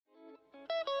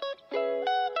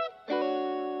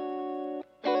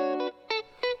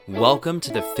Welcome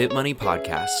to the Fit Money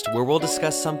Podcast, where we'll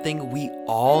discuss something we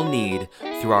all need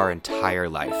through our entire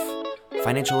life,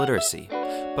 financial literacy,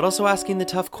 but also asking the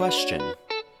tough question,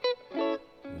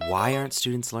 why aren't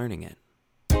students learning it?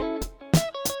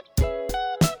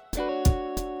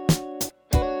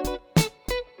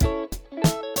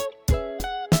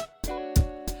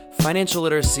 Financial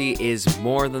literacy is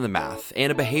more than the math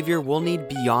and a behavior we'll need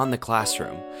beyond the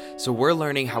classroom. So we're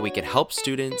learning how we can help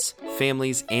students,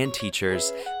 families, and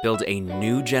teachers build a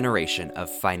new generation of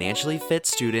financially fit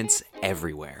students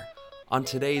everywhere. On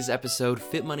today's episode,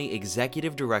 Fit Money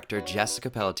Executive Director Jessica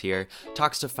Pelletier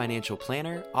talks to financial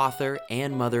planner, author,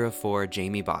 and mother of four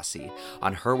Jamie Bosse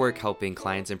on her work helping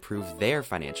clients improve their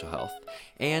financial health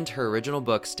and her original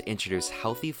books to introduce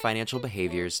healthy financial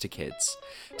behaviors to kids.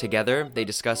 Together, they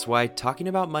discuss why talking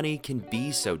about money can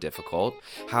be so difficult,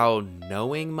 how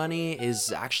knowing money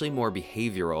is actually more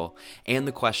behavioral, and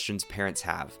the questions parents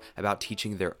have about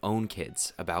teaching their own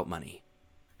kids about money.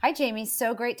 Hi, Jamie.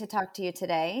 So great to talk to you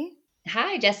today.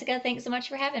 Hi, Jessica. Thanks so much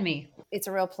for having me. It's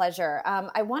a real pleasure.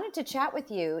 I wanted to chat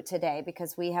with you today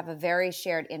because we have a very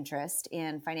shared interest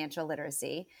in financial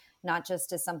literacy, not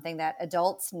just as something that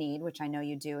adults need, which I know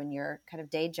you do in your kind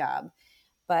of day job,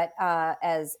 but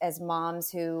as moms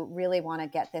who really want to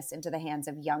get this into the hands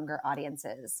of younger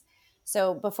audiences.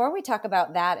 So before we talk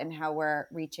about that and how we're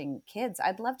reaching kids,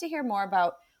 I'd love to hear more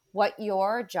about what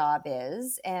your job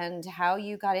is and how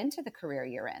you got into the career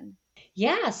you're in.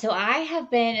 Yeah, so I have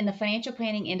been in the financial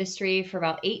planning industry for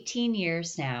about 18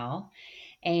 years now,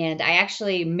 and I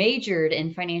actually majored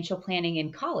in financial planning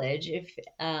in college.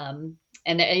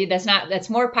 That's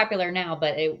more popular now,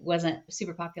 but it wasn't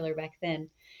super popular back then.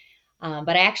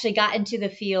 But I actually got into the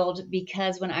field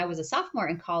because when I was a sophomore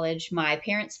in college, my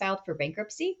parents filed for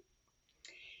bankruptcy.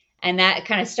 And that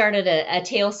kind of started a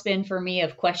tailspin for me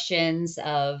of questions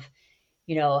of,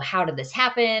 how did this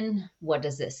happen? What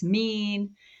does this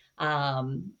mean?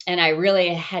 And I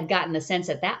really had gotten the sense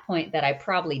at that point that I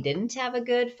probably didn't have a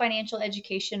good financial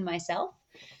education myself.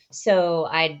 So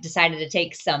I decided to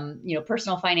take some,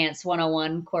 personal finance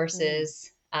 101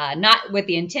 courses, not with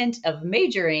the intent of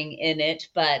majoring in it,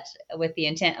 but with the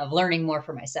intent of learning more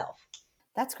for myself.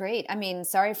 That's great. I mean,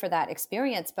 sorry for that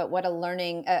experience, but what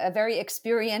a very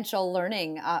experiential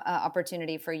learning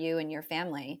opportunity for you and your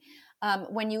family.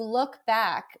 When you look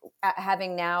back at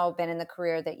having now been in the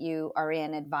career that you are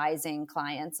in, advising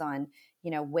clients on,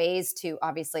 ways to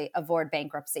obviously avoid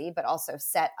bankruptcy, but also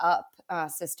set up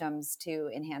systems to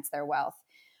enhance their wealth.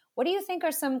 What do you think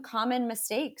are some common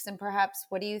mistakes, and perhaps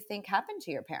what do you think happened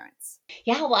to your parents?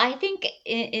 Yeah, well, I think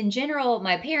in general,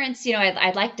 my parents,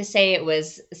 I'd like to say it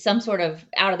was some sort of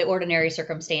out of the ordinary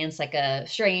circumstance, like a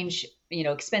strange,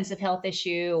 expensive health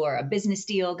issue or a business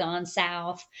deal gone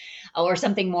south or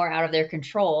something more out of their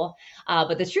control.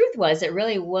 But the truth was, it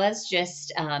really was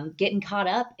just getting caught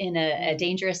up in a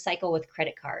dangerous cycle with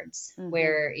credit cards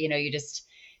where, you just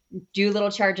do little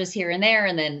charges here and there,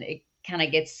 and then it kind of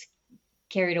gets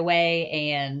carried away,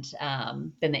 and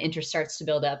then the interest starts to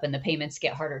build up and the payments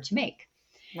get harder to make.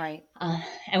 Right.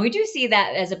 And we do see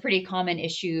that as a pretty common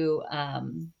issue,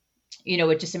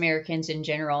 with just Americans in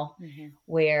general,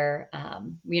 where,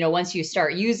 once you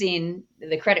start using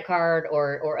the credit card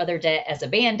or other debt as a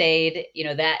Band-Aid,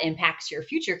 that impacts your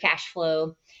future cash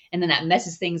flow. And then that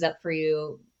messes things up for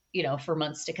you, for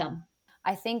months to come.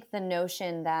 I think the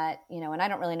notion that, and I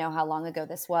don't really know how long ago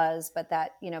this was, but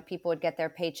that, people would get their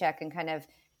paycheck and kind of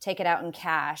take it out in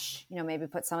cash, maybe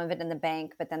put some of it in the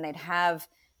bank, but then they'd have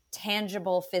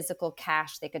tangible physical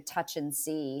cash they could touch and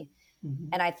see.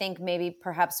 And I think maybe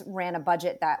perhaps ran a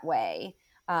budget that way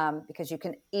because you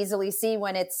can easily see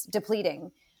when it's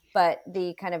depleting. But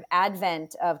the kind of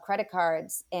advent of credit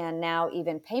cards and now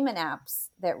even payment apps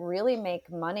that really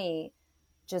make money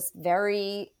just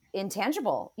very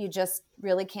intangible. You just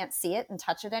really can't see it and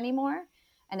touch it anymore.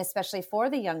 And especially for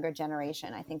the younger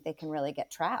generation, I think they can really get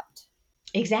trapped.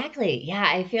 Exactly. Yeah.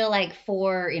 I feel like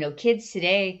for, kids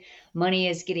today, money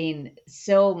is getting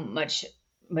so much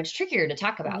trickier to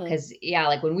talk about because,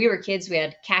 like when we were kids, we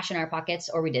had cash in our pockets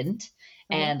or we didn't.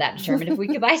 And that determined if we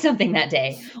could buy something that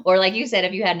day. Or like you said,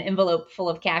 if you had an envelope full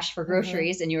of cash for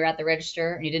groceries and you were at the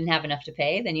register and you didn't have enough to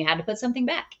pay, then you had to put something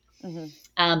back.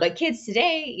 But kids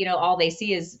today, all they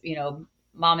see is,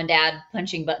 mom and dad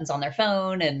punching buttons on their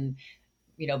phone and,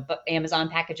 Amazon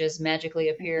packages magically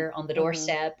appear on the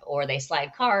doorstep or they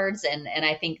slide cards. And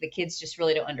I think the kids just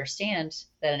really don't understand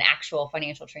that an actual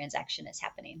financial transaction is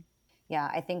happening. Yeah,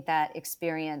 I think that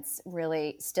experience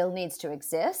really still needs to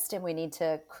exist, and we need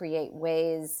to create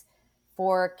ways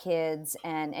for kids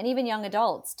and even young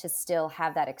adults to still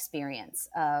have that experience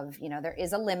of, there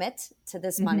is a limit to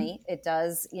this money. It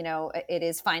does, it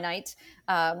is finite.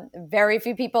 Very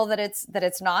few people that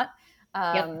it's not.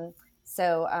 Yep.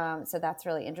 So that's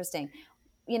really interesting.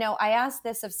 I ask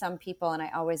this of some people, and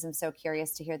I always am so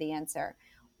curious to hear the answer.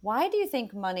 Why do you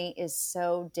think money is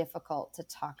so difficult to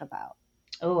talk about?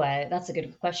 Oh, that's a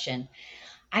good question.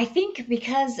 I think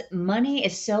because money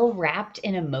is so wrapped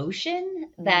in emotion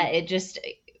that it just,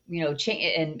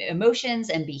 and emotions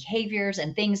and behaviors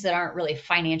and things that aren't really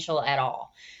financial at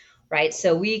all. Right.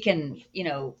 So we can,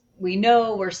 we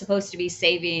know we're supposed to be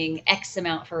saving X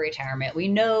amount for retirement. We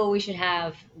know we should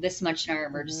have this much in our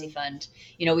emergency fund.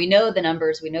 We know the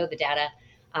numbers, we know the data,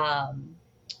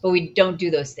 but we don't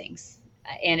do those things.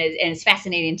 And it's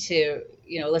fascinating to,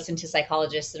 listen to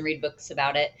psychologists and read books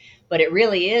about it. But it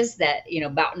really is that,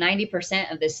 about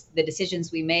 90% of the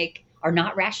decisions we make are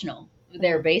not rational.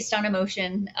 They're based on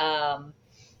emotion,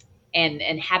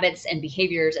 and habits and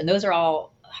behaviors. And those are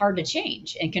all hard to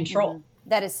change and control.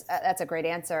 That's a great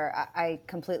answer. I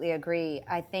completely agree.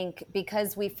 I think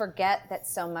because we forget that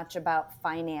so much about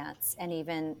finance, and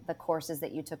even the courses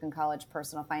that you took in college,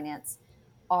 personal finance,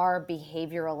 are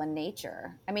behavioral in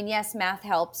nature. I mean, yes, math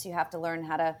helps. You have to learn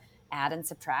how to add and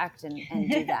subtract and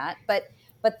do that.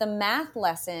 But the math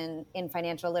lesson in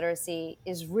financial literacy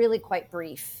is really quite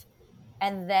brief.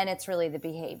 And then it's really the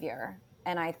behavior.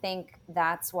 And I think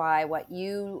that's why what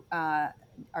you are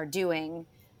doing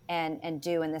and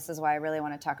do, and this is why I really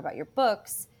want to talk about your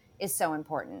books, is so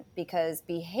important, because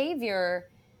behavior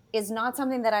is not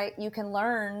something that you can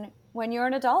learn when you're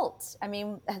an adult. I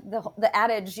mean, the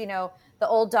adage, the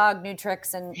old dog, new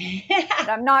tricks, and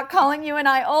I'm not calling you and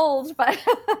I old, but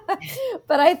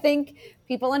but I think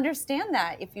people understand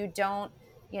that if you don't,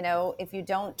 if you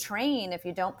don't train, if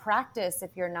you don't practice,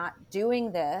 if you're not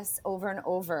doing this over and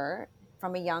over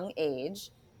from a young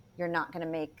age, you're not going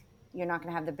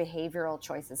to have the behavioral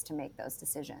choices to make those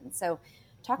decisions. So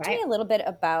talk to me a little bit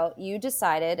about, you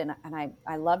decided, and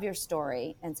I love your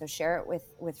story, and so share it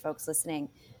with folks listening.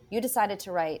 You decided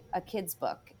to write a kid's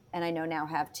book, and I know now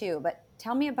have two, but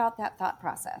tell me about that thought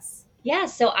process. Yeah,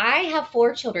 so I have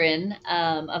four children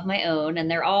of my own, and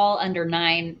they're all under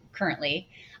 9 currently.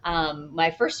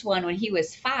 My first one, when he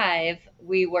was 5,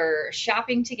 we were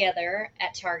shopping together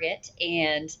at Target,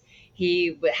 and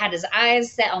he had his eyes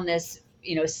set on this,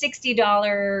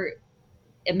 $60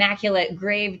 immaculate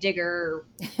grave digger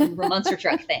monster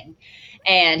truck thing.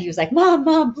 And he was like,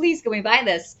 Mom, please, can we buy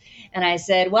this? And I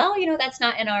said, well, that's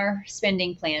not in our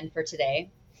spending plan for today.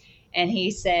 And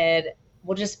he said,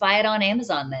 well, just buy it on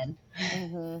Amazon then.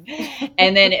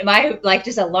 And then my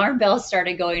just alarm bells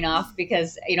started going off,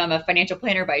 because, I'm a financial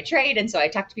planner by trade. And so I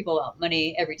talk to people about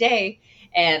money every day.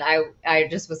 And I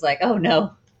just was like, oh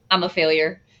no, I'm a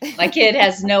failure. My kid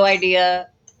has no idea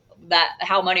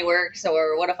how money works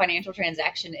or what a financial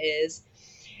transaction is.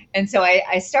 And so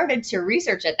I started to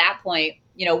research at that point,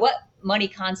 what money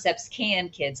concepts can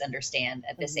kids understand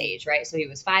at this age, right? So he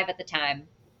was 5 at the time.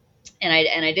 And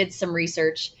I did some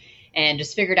research and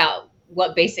just figured out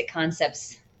what basic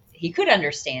concepts he could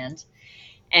understand.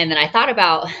 And then I thought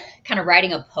about kind of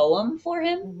writing a poem for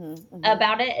him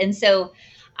about it. And so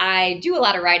I do a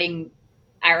lot of writing,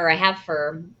 or I have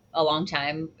for a long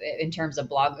time, in terms of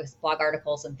blog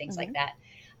articles and things like that.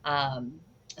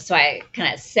 So I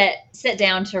kind of set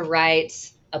down to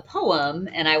write a poem,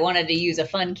 and I wanted to use a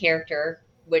fun character,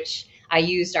 which I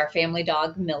used our family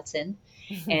dog, Milton,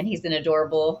 and he's an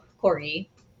adorable corgi.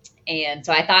 And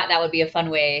so I thought that would be a fun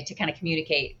way to kind of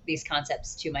communicate these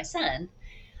concepts to my son.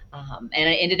 And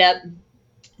I ended up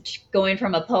going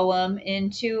from a poem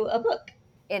into a book.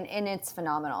 And it's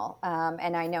phenomenal.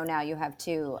 And I know now you have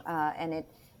two, and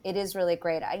it is really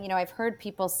great. I've heard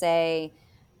people say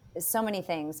so many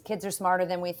things. Kids are smarter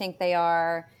than we think they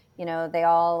are. They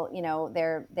all,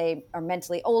 they are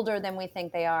mentally older than we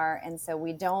think they are. And so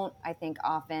we don't, I think,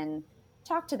 often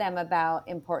talk to them about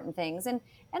important things. And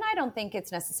I don't think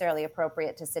it's necessarily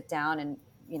appropriate to sit down and,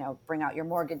 bring out your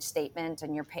mortgage statement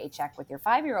and your paycheck with your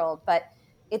 5-year-old. But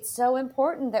it's so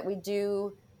important that we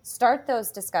do start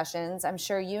those discussions. I'm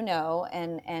sure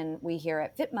and we here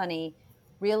at Fit Money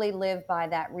really live by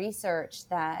that research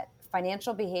that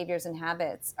financial behaviors and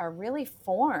habits are really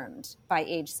formed by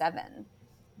age 7.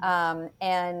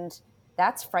 And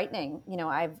that's frightening.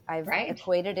 I've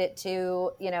equated it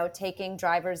to, taking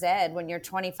driver's ed when you're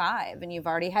 25 and you've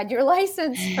already had your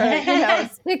license for,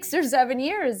 6 or 7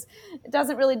 years. It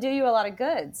doesn't really do you a lot of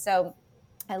good. So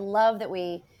I love that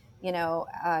we,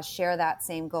 share that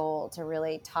same goal to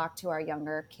really talk to our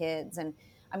younger kids. And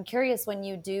I'm curious, when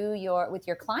you do with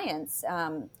your clients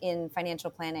in financial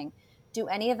planning, do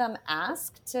any of them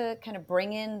ask to kind of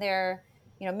bring in their,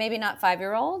 maybe not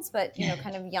 5-year-olds, but,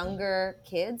 kind of younger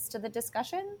kids to the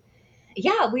discussion?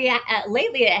 Yeah, we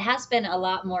lately it has been a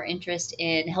lot more interest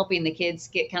in helping the kids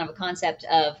get kind of a concept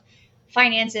of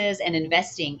finances and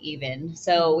investing even.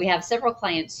 So we have several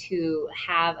clients who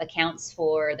have accounts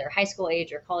for their high school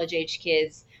age or college age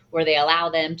kids where they allow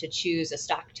them to choose a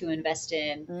stock to invest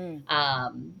in,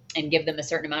 and give them a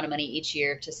certain amount of money each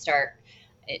year to start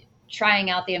trying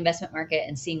out the investment market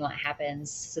and seeing what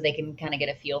happens so they can kind of get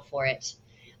a feel for it.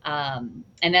 And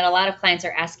then a lot of clients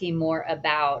are asking more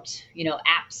about,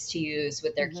 apps to use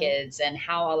with their kids and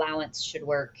how allowance should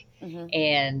work,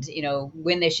 and,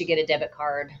 when they should get a debit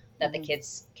card that the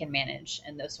kids can manage,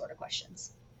 and those sort of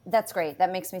questions. That's great.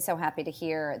 That makes me so happy to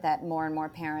hear that more and more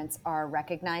parents are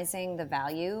recognizing the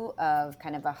value of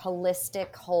kind of a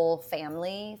holistic whole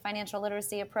family financial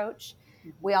literacy approach.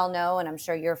 We all know, and I'm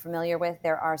sure you're familiar with,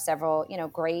 there are several,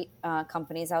 great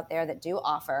companies out there that do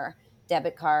offer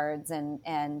debit cards and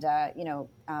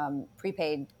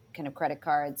prepaid kind of credit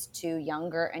cards to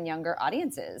younger and younger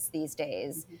audiences these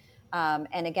days.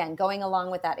 And again, going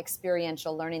along with that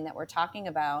experiential learning that we're talking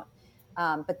about,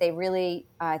 but they really,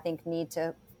 I think, need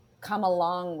to come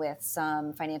along with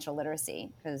some financial literacy,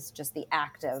 because just the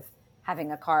act of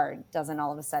having a card doesn't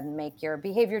all of a sudden make your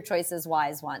behavior choices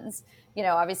wise ones.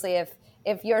 Obviously,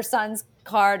 if your son's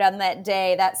card on that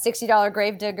day, that $60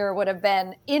 Gravedigger would have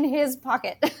been in his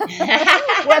pocket,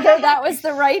 whether that was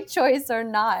the right choice or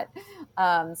not.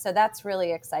 So that's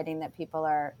really exciting that people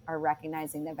are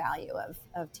recognizing the value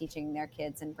of teaching their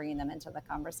kids and bringing them into the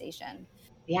conversation.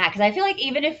 Yeah, because I feel like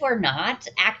even if we're not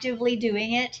actively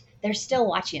doing it, they're still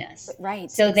watching us. Right.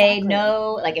 So exactly. They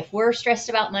know, like, if we're stressed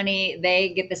about money, they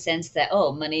get the sense that,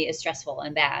 oh, money is stressful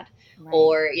and bad. Right.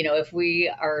 Or, if we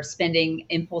are spending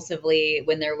impulsively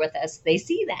when they're with us, they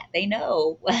see that, they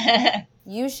know.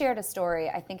 You shared a story,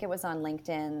 I think it was on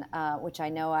LinkedIn, which I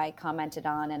know I commented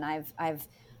on, and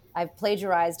I've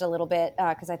plagiarized a little bit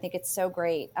because I think it's so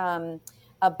great,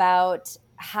 about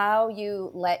how you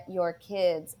let your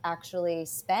kids actually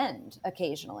spend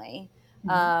occasionally,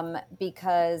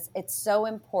 because it's so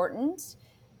important.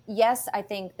 Yes, I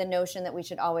think the notion that we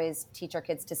should always teach our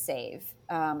kids to save.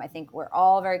 I think we're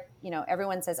all very,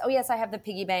 everyone says, oh yes, I have the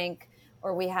piggy bank,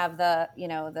 or we have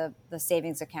the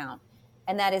savings account.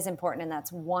 And that is important. And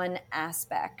that's one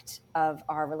aspect of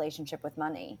our relationship with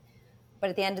money.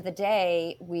 But at the end of the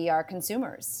day, we are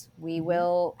consumers. We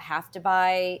will have to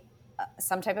buy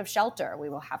some type of shelter. We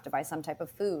will have to buy some type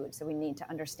of food. So we need to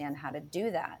understand how to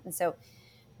do that. And so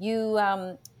you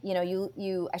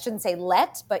I shouldn't say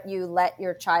but you let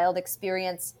your child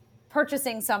experience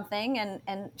purchasing something,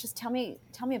 and just tell me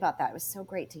about that. It was so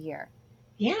great to hear.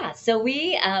 Yeah, so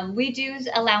we do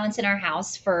allowance in our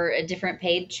house for different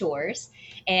paid chores,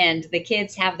 and the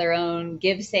kids have their own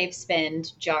give, save,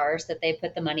 spend jars that they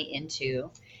put the money into,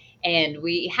 and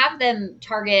we have them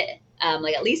target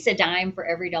like at least a dime for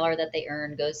every dollar that they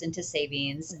earn goes into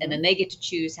savings, and then they get to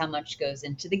choose how much goes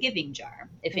into the giving jar,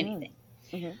 if anything.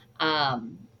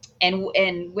 And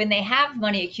when they have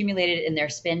money accumulated in their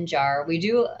spend jar, we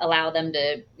do allow them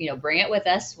to, bring it with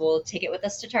us. We'll take it with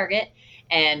us to Target,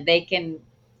 and they can,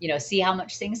 see how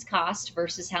much things cost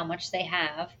versus how much they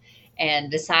have, and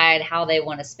decide how they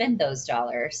want to spend those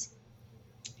dollars.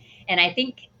 And I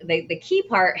think the key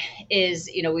part is,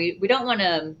 we don't want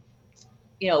to,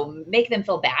 make them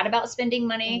feel bad about spending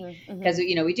money, because,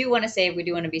 we do want to save, we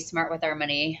do want to be smart with our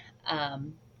money.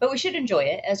 But we should enjoy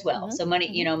it as well. So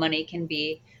money, money can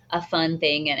be a fun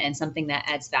thing and something that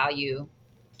adds value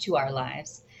to our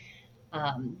lives.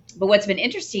 But what's been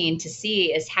interesting to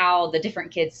see is how the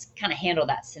different kids kind of handle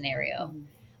that scenario.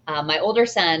 My older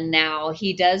son now,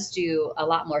 he does do a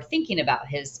lot more thinking about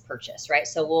his purchase, right?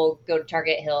 So we'll go to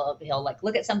Target, he'll like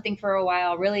look at something for a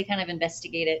while, really kind of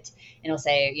investigate it, and he'll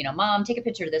say, Mom, take a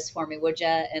picture of this for me, would you?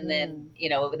 And then,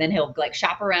 then he'll like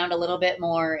shop around a little bit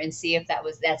more and see if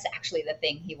that's actually the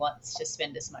thing he wants to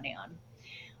spend his money on.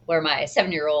 Where my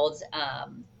 7-year-old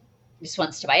just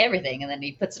wants to buy everything, and then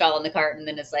he puts it all in the cart, and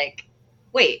then it's like,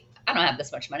 wait, I don't have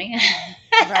this much money.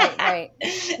 Right.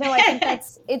 No, I think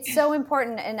it's so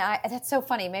important. And that's so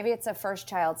funny. Maybe it's a first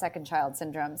child, second child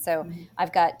syndrome. So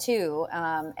I've got two,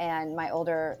 and my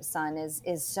older son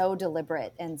is so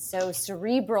deliberate and so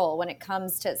cerebral when it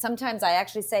comes to, sometimes I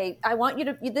actually say, I want you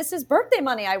to, this is birthday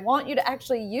money. I want you to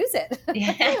actually use it.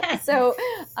 Yeah. So,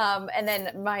 and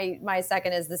then my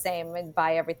second is the same and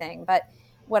buy everything. But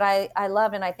what I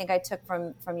love, and I think I took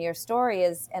from your story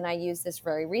is, and I used this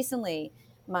very recently,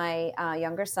 my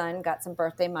younger son got some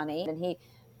birthday money, and he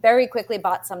very quickly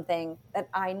bought something that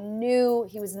I knew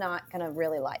he was not going to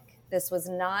really like. This was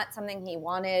not something he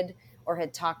wanted or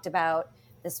had talked about.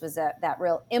 This was that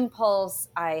real impulse.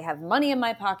 I have money in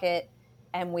my pocket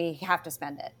and we have to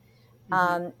spend it.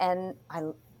 And I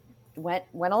went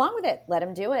along with it, let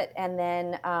him do it. And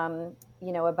then,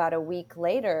 about a week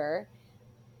later,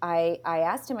 I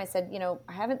asked him, I said,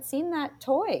 I haven't seen that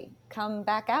toy come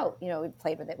back out. We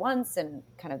played with it once and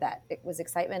kind of that, it was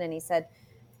excitement. And he said,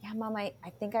 yeah, Mom, I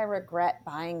think I regret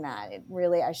buying that.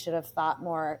 I should have thought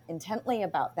more intently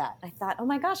about that. I thought, oh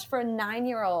my gosh, for a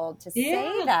 9-year-old to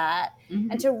say that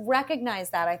and to recognize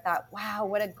that, I thought, wow,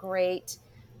 what a great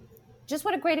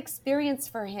experience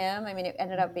for him. I mean, it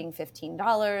ended up being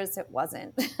 $15. It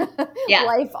wasn't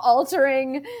life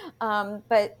altering.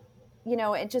 But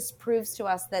it just proves to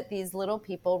us that these little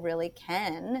people really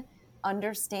can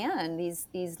understand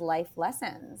these life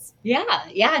lessons. Yeah.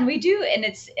 And we do. And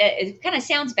it kind of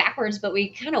sounds backwards, but we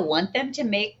kind of want them to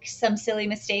make some silly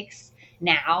mistakes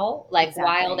now, like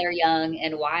while they're young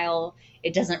and while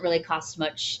it doesn't really cost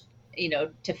much,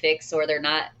 to fix, or they're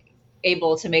not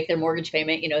able to make their mortgage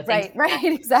payment, right,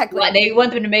 exactly. They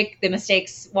want them to make the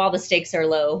mistakes while the stakes are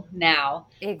low now.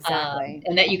 Exactly.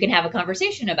 And that you can have a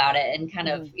conversation about it and kind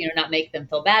of, not make them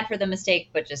feel bad for the mistake,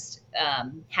 but just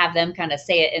have them kind of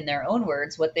say it in their own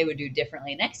words, what they would do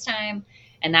differently next time.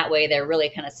 And that way they're really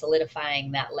kind of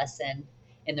solidifying that lesson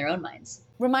in their own minds.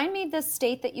 Remind me the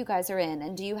state that you guys are in,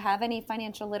 and do you have any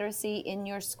financial literacy in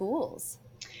your schools?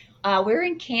 We're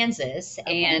in Kansas,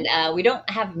 and we don't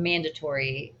have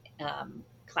mandatory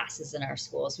classes in our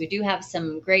schools. We do have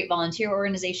some great volunteer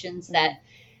organizations that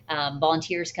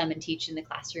volunteers come and teach in the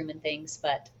classroom and things,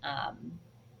 but I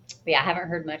haven't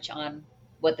heard much on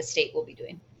what the state will be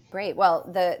doing. Great. Well,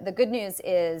 the good news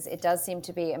is it does seem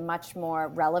to be a much more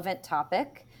relevant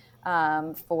topic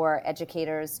for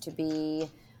educators to be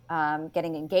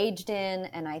getting engaged in,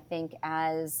 and I think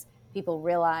as people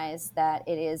realize that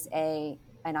it is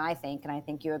and I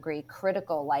think you agree,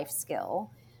 critical life skill.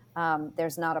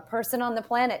 There's not a person on the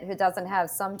planet who doesn't have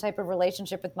some type of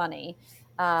relationship with money.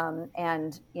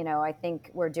 And I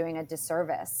think we're doing a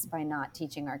disservice by not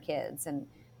teaching our kids. And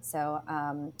so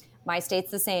my state's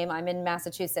the same. I'm in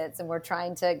Massachusetts, and we're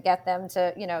trying to get them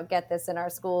to, get this in our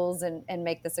schools and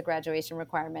make this a graduation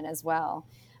requirement as well.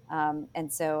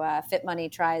 And so Fit Money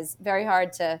tries very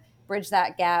hard to bridge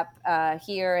that gap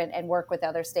here and work with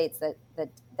other states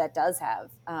that does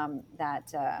have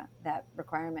that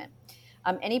requirement.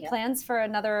 Any plans for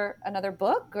another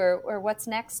book, or what's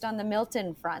next on the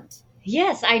Milton front?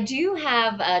 Yes, I do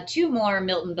have 2 more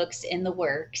Milton books in the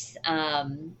works.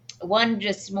 One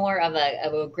just more of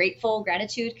a grateful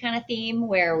gratitude kind of theme,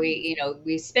 where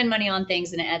we spend money on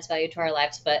things and it adds value to our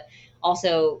lives, but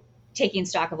also taking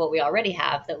stock of what we already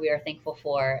have that we are thankful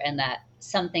for, and that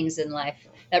some things in life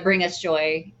that bring us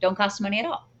joy don't cost money at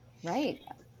all. Right.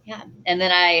 Yeah. And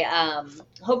then I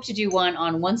hope to do one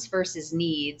on wants versus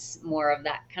needs, more of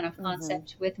that kind of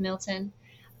concept with Milton.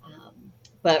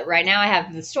 But right now I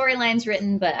have the storylines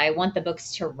written, but I want the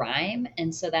books to rhyme.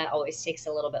 And so that always takes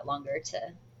a little bit longer to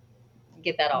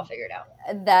get that all figured out.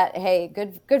 Hey,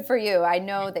 good for you. I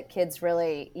know that kids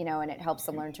really, and it helps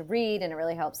them learn to read, and it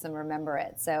really helps them remember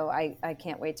it. So I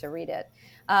can't wait to read it.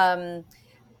 I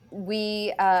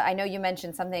know you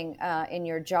mentioned something in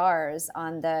your jars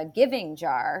on the giving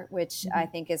jar, which I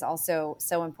think is also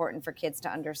so important for kids to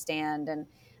understand. And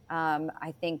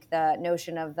I think the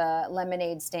notion of the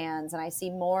lemonade stands, and I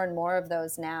see more and more of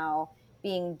those now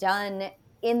being done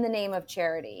in the name of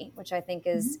charity, which I think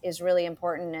is really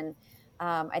important. And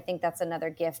I think that's another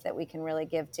gift that we can really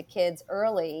give to kids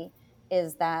early,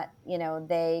 is that,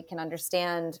 they can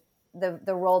understand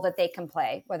the role that they can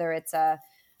play, whether it's a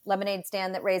lemonade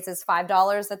stand that raises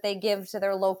 $5 that they give to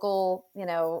their local,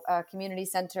 community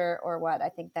center, or what. I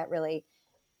think that really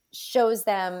shows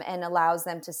them and allows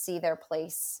them to see their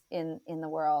place in the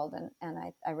world. And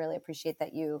I really appreciate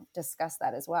that you discuss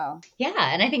that as well.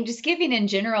 Yeah. And I think just giving in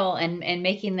general and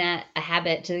making that a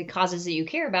habit to the causes that you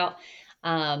care about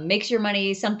makes your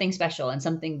money something special and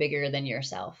something bigger than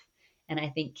yourself. And I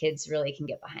think kids really can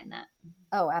get behind that.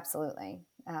 Oh, absolutely.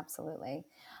 Absolutely.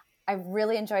 I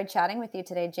really enjoyed chatting with you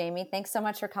today, Jamie. Thanks so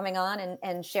much for coming on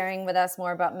and sharing with us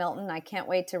more about Milton. I can't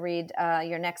wait to read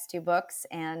your next 2 books.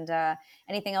 And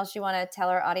anything else you want to tell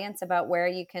our audience about where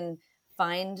you can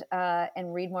find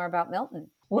and read more about Milton?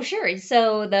 Well, sure.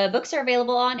 So the books are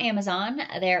available on Amazon.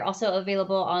 They're also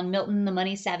available on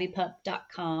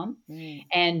miltonthemoneysavvypup.com.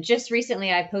 And just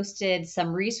recently, I posted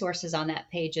some resources on that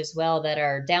page as well that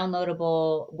are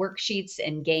downloadable worksheets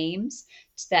and games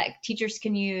that teachers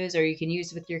can use, or you can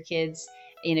use with your kids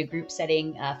in a group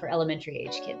setting for elementary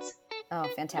age kids. Oh,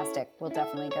 fantastic. We'll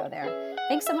definitely go there.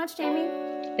 Thanks so much, Jamie.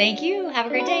 Thank you. Have a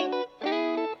great day.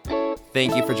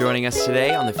 Thank you for joining us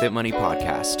today on the Fit Money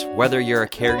Podcast. Whether you're a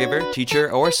caregiver, teacher,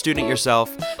 or student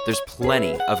yourself, there's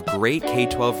plenty of great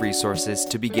K-12 resources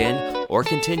to begin or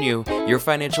continue your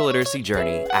financial literacy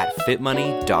journey at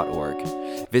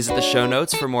fitmoney.org. Visit the show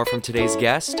notes for more from today's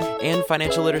guest and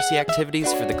financial literacy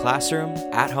activities for the classroom,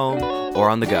 at home, or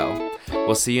on the go.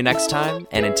 We'll see you next time,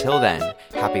 and until then,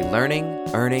 happy learning,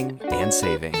 earning, and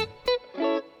saving.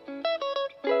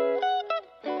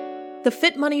 The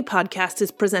Fit Money Podcast is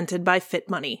presented by Fit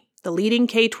Money, the leading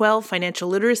K-12 financial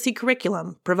literacy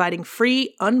curriculum providing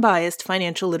free, unbiased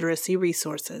financial literacy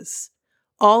resources.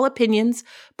 All opinions,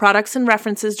 products, and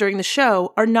references during the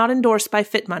show are not endorsed by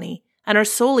Fit Money and are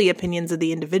solely opinions of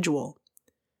the individual.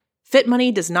 Fit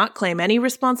Money does not claim any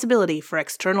responsibility for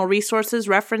external resources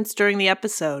referenced during the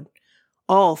episode.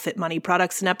 All Fit Money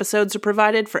products and episodes are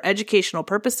provided for educational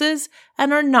purposes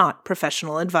and are not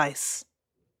professional advice.